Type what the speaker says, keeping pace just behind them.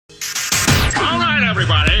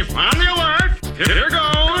everybody. On the alert. Here goes.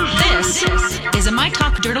 This is a My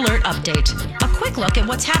Talk Dirt Alert update. A quick look at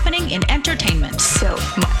what's happening in entertainment. So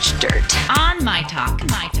much dirt. On My Talk.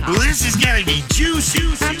 Well, this is going to be juicy.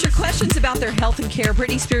 After questions about their health and care,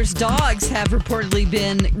 Britney Spears' dogs have reportedly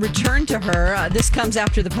been returned to her. This comes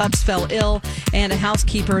after the pups fell ill and a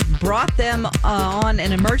housekeeper brought them on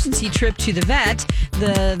an emergency trip to the vet.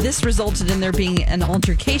 This resulted in there being an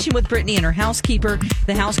altercation with Britney and her housekeeper.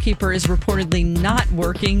 The housekeeper is reportedly not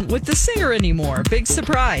working with the singer anymore. Big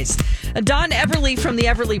surprise. Don Everly from the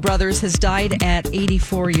Everly Brothers has died at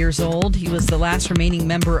 84 years old. He was the last remaining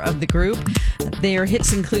member of the group. Their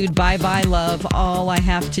hits include Bye Bye Love, All I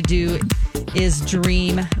Have to Do Is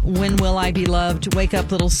Dream, When Will I Be Loved, Wake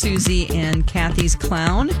Up Little Susie, and Kathy's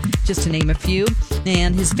Clown, just to name a few.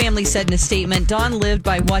 And his family said in a statement, Don lived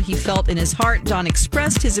by what he felt in his heart. Don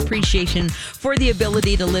expressed his appreciation for the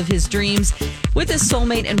ability to live his dreams with his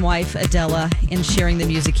soulmate and wife, Adela, in sharing the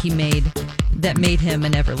music he made that made him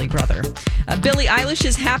an Everly brother. Billie Eilish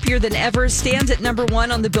is Happier Than Ever, stands at number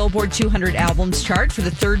 1 on the Billboard 200 albums chart for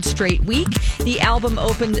the third straight week. The album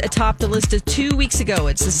opened atop the list 2 weeks ago.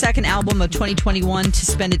 It's the second album of 2021 to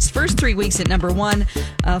spend its first 3 weeks at number 1,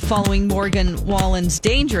 following Morgan Wallen's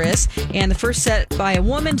Dangerous, and the first set by a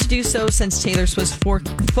woman to do so since Taylor Swift's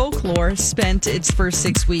Folklore spent its first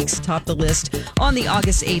 6 weeks atop the list on the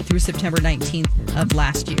August 8th through September 19th of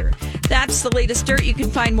last year. That's the latest dirt. You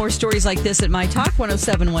can find more stories like this at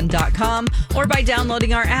mytalk1071.com or by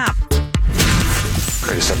downloading our app.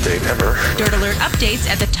 Greatest update ever. Dirt Alert updates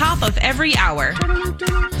at the top of every hour.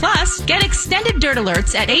 Plus, get extended Dirt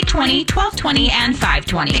Alerts at 8:20, 12:20, and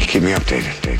 5:20. Keep me updated.